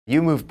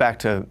You moved back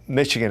to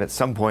Michigan at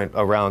some point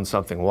around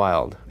something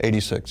wild.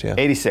 86, yeah.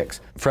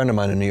 86. A friend of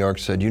mine in New York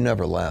said, you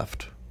never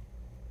left.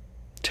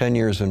 10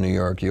 years in New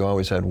York, you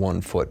always had one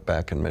foot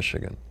back in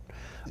Michigan.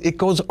 It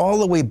goes all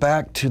the way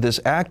back to this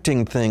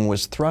acting thing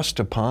was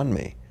thrust upon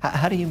me.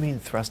 How do you mean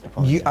thrust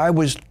upon you? I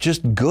was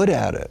just good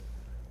at it.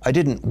 I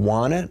didn't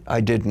want it. I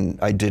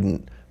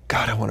didn't,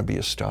 God, I want to be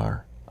a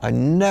star. I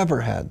never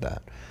had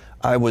that.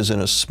 I was in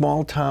a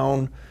small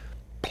town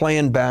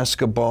playing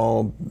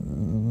basketball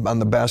on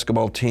the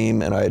basketball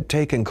team, and I had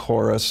taken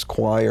chorus,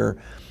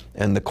 choir,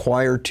 and the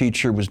choir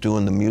teacher was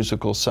doing the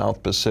musical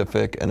South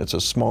Pacific, and it's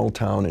a small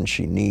town and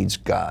she needs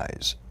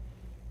guys.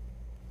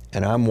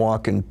 And I'm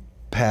walking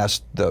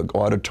past the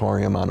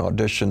auditorium on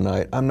audition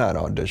night. I'm not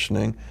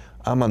auditioning.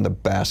 I'm on the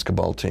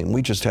basketball team.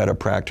 We just had a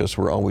practice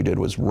where all we did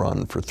was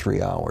run for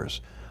 3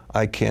 hours.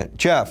 I can't.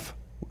 Jeff,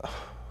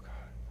 oh,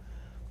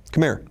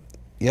 come here.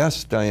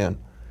 Yes, Diane.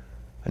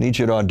 I need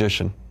you to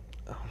audition.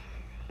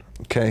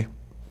 Okay.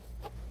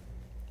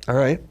 All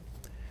right.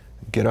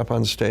 Get up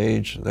on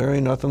stage. There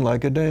ain't nothing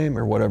like a dame,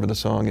 or whatever the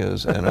song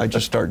is. And I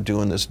just start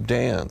doing this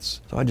dance.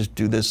 So I just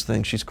do this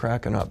thing. She's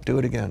cracking up. Do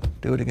it again.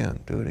 Do it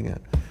again. Do it again.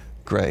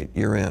 Great.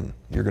 You're in.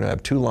 You're going to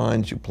have 2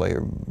 lines. You play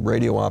a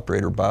radio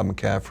operator, Bob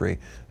McCaffrey,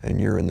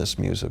 and you're in this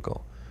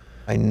musical.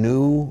 I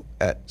knew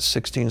at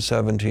 16,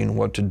 17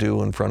 what to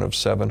do in front of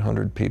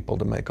 700 people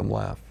to make them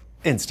laugh.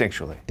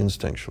 Instinctually.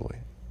 Instinctually.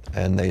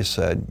 And they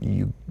said,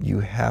 you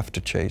have to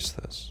chase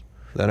this.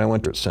 Then I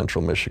went to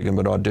Central Michigan,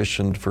 but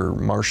auditioned for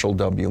Marshall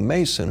W.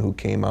 Mason, who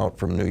came out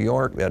from New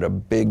York, had a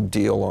big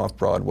deal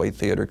Off-Broadway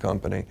theater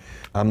company.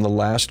 I'm the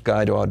last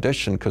guy to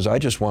audition because I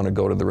just want to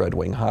go to the Red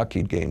Wing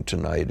hockey game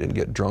tonight and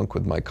get drunk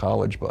with my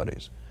college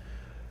buddies.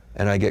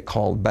 And I get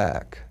called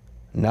back.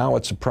 Now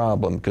it's a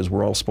problem because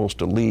we're all supposed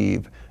to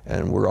leave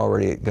and we're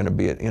already going to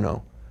be at, you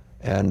know.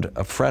 And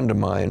a friend of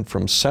mine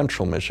from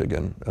Central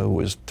Michigan, who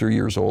was 3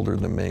 years older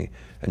than me,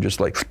 and just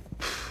like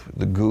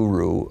the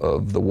guru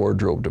of the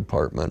wardrobe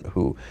department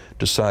who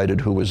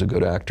decided who was a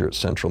good actor at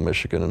Central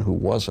Michigan and who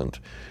wasn't,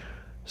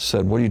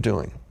 said, what are you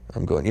doing?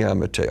 I'm going, yeah, I'm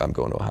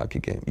going to a hockey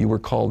game. You were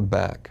called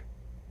back.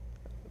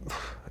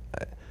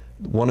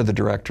 One of the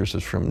directors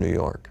is from New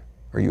York.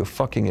 Are you a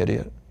fucking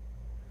idiot?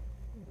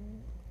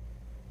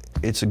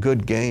 It's a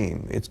good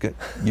game. It's good.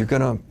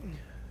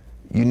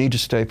 You need to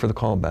stay for the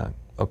callback,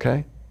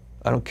 okay?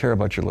 I don't care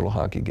about your little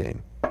hockey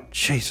game.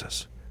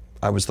 Jesus.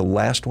 I was the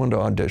last one to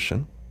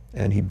audition,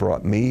 and he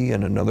brought me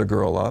and another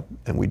girl up,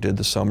 and we did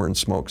the Summer and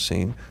Smoke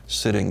scene,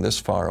 sitting this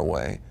far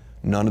away,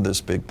 none of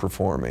this big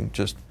performing,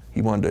 just,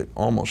 he wanted to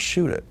almost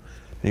shoot it.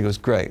 And he goes,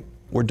 great,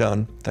 we're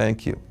done,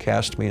 thank you.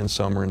 Cast me in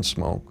Summer and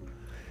Smoke.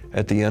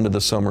 At the end of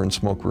the Summer and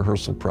Smoke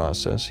rehearsal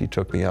process, he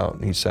took me out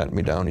and he sat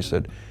me down, he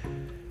said,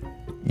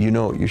 you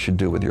know what you should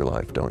do with your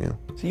life, don't you?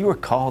 So you were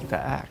called to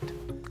act?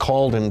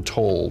 Called and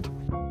told.